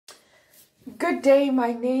Good day,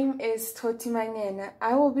 my name is Toti Manena.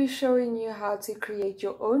 I will be showing you how to create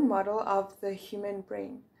your own model of the human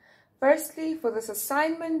brain. Firstly, for this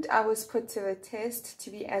assignment, I was put to the test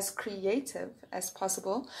to be as creative as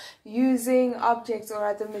possible using objects or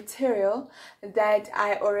other material that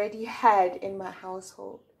I already had in my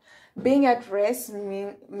household. Being at rest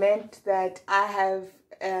meant that I have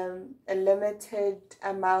a limited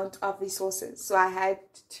amount of resources, so I had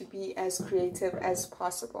to be as creative as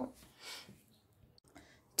possible.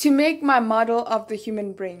 To make my model of the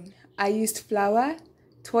human brain, I used flour,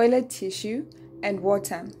 toilet tissue, and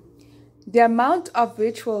water. The amount of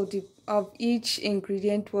which of each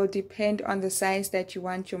ingredient will depend on the size that you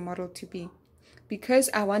want your model to be. Because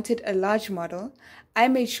I wanted a large model, I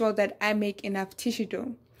made sure that I make enough tissue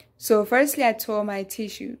dough. So firstly, I tore my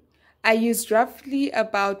tissue. I used roughly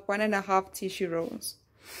about 1.5 tissue rolls.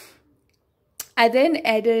 I then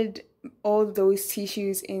added all those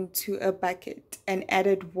tissues into a bucket and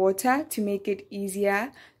added water to make it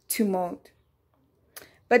easier to mold.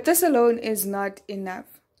 But this alone is not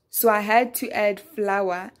enough. So I had to add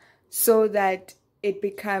flour so that it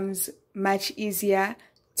becomes much easier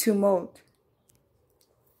to mold.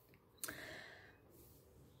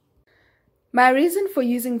 My reason for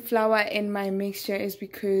using flour in my mixture is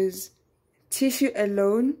because tissue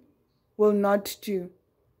alone will not do.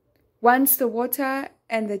 Once the water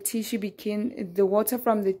and the water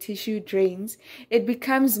from the tissue drains, it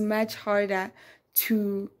becomes much harder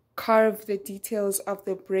to carve the details of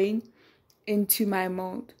the brain into my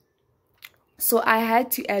mold. So I had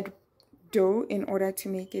to add dough in order to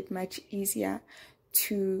make it much easier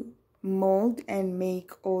to mold and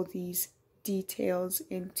make all these details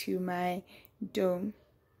into my dough.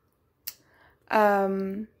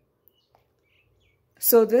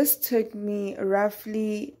 So this took me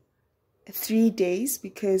roughly 3 days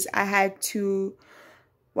because I had to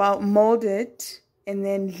mold it and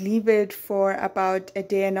then leave it for about a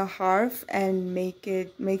day and a half and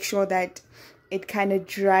make sure that it kind of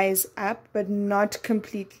dries up, but not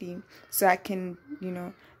completely, so I can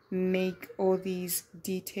make all these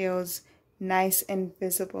details nice and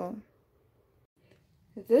visible.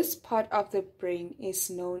 This part of the brain is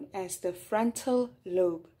known as the frontal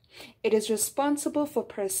lobe. It is responsible for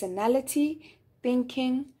personality,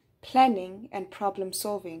 thinking, planning, and problem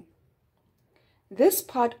solving. This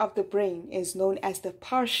part of the brain is known as the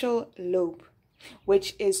partial lobe,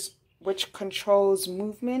 which controls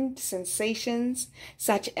movement, sensations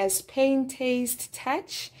such as pain, taste,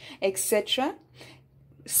 touch, etc.,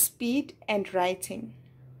 speed, and writing.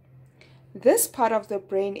 This part of the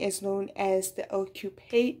brain is known as the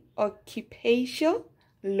occipital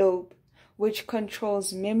lobe, which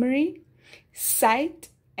controls memory, sight,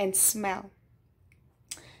 and smell.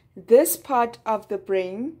 This part of the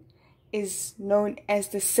brain is known as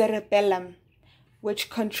the cerebellum, which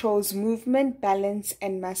controls movement, balance,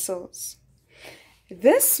 and muscles.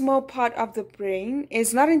 This small part of the brain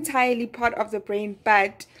is not entirely part of the brain,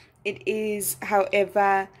 but it is,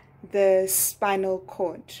 however, the spinal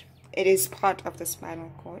cord. It is part of the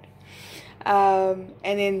spinal cord. And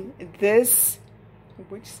then this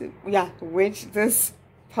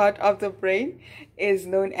part of the brain is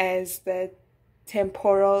known as the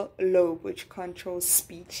temporal lobe, which controls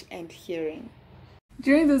speech and hearing.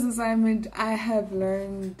 During this assignment, I have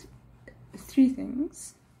learned 3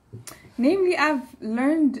 things. Namely, I've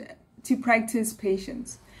learned to practice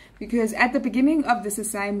patience, because at the beginning of this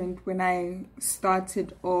assignment, when I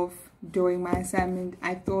started off doing my assignment,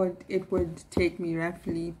 I thought it would take me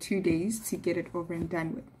roughly 2 days to get it over and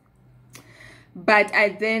done with. But I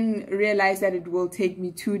then realized that it will take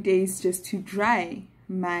me 2 days just to dry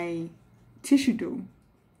my tissue dough,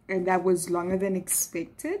 and that was longer than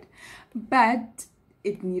expected, but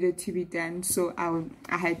it needed to be done, so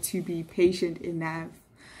I had to be patient enough,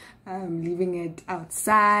 leaving it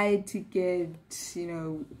outside to get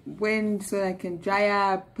wind so that I can dry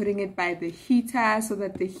up, putting it by the heater so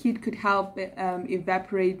that the heat could help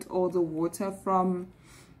evaporate all the water from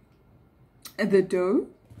the dough.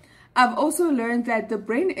 I've also learned that the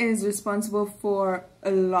brain is responsible for a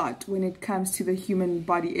lot when it comes to the human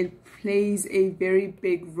body. It plays a very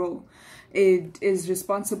big role. It is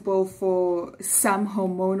responsible for some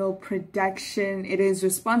hormonal production. It is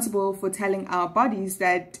responsible for telling our bodies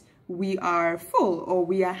that we are full, or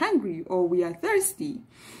we are hungry, or we are thirsty.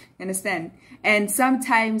 Understand? And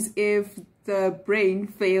sometimes if the brain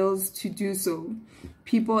fails to do so,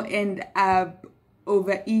 people end up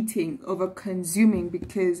overeating, over consuming,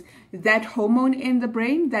 because that hormone in the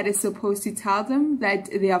brain that is supposed to tell them that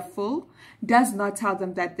they are full does not tell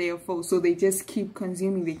them that they are full. So they just keep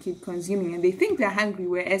consuming, and they think they're hungry,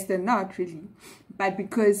 whereas they're not really. but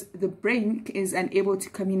because the brain is unable to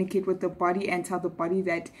communicate with the body and tell the body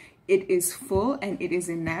that it is full and it is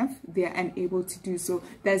enough, they are unable to do so.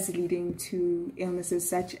 That's leading to illnesses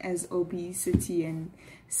such as obesity and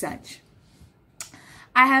such.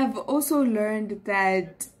 I have also learned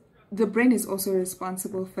that the brain is also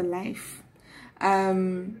responsible for life.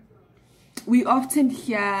 We often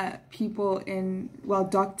hear people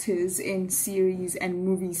doctors in series and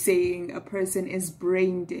movies saying a person is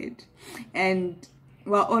brain dead. And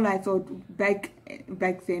all I thought back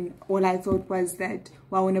then, all I thought was that,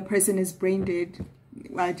 when a person is brain dead,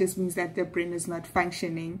 it just means that their brain is not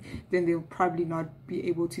functioning, then they'll probably not be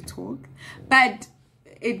able to talk. But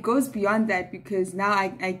it goes beyond that, because now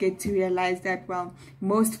I get to realize that,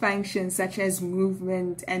 most functions such as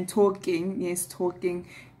movement and talking,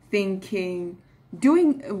 thinking,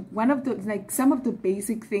 doing some of the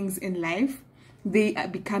basic things in life, they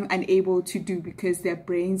become unable to do because their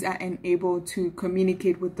brains are unable to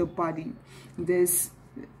communicate with the body. This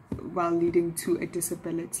leading to a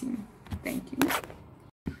disability. Thank you.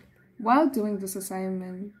 While doing this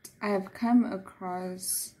assignment, I have come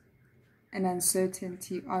across an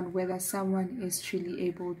uncertainty on whether someone is truly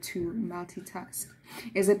able to multitask.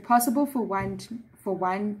 Is it possible for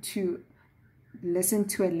one to listen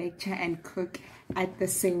to a lecture and cook at the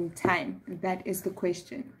same time? That is the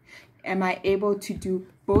question. Am I able to do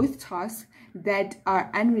both tasks that are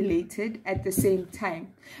unrelated at the same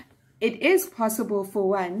time? It is possible for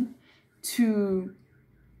one to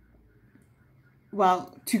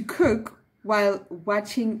cook while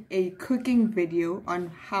watching a cooking video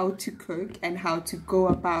on how to cook and how to go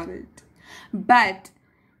about it. But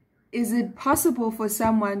is it possible for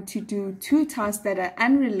someone to do two tasks that are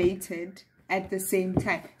unrelated at the same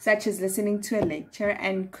time, such as listening to a lecture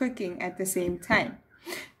and cooking at the same time?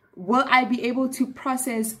 Will I be able to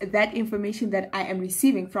process that information that I am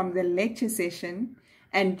receiving from the lecture session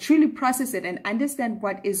and truly process it and understand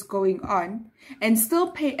what is going on and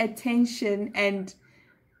still pay attention and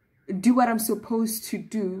do what I'm supposed to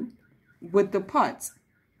do with the parts?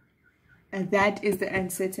 And that is the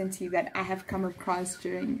uncertainty that I have come across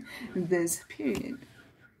during this period.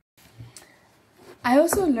 I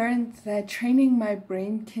also learned that training my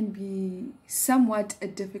brain can be somewhat a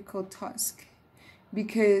difficult task,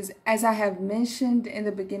 because as I have mentioned in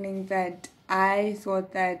the beginning, that I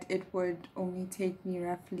thought that it would only take me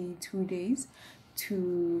roughly 2 days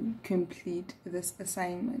to complete this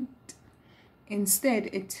assignment. Instead,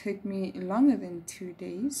 it took me longer than 2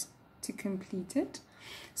 days to complete it.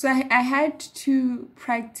 So I had to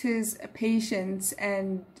practice patience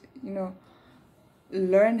and,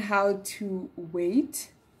 learn how to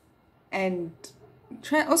wait and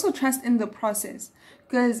also trust in the process,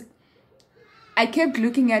 because I kept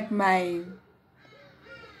looking at my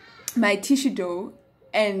tissue dough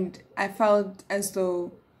and I felt as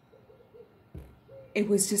though it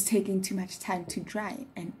was just taking too much time to dry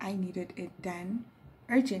and I needed it done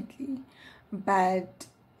urgently. But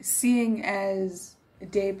seeing as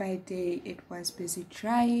day by day it was busy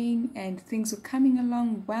drying and things were coming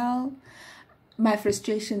along well, my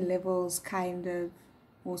frustration levels kind of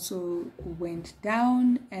also went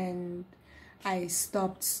down and I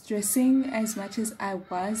stopped stressing as much as I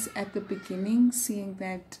was at the beginning, seeing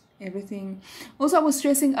that everything. Also, I was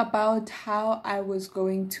stressing about how I was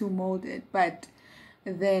going to mold it, but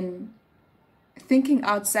then thinking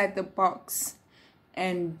outside the box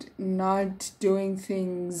and not doing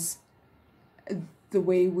things the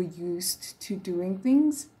way we're used to doing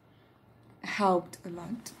things helped a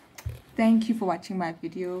lot. Thank you for watching my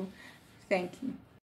video. Thank you.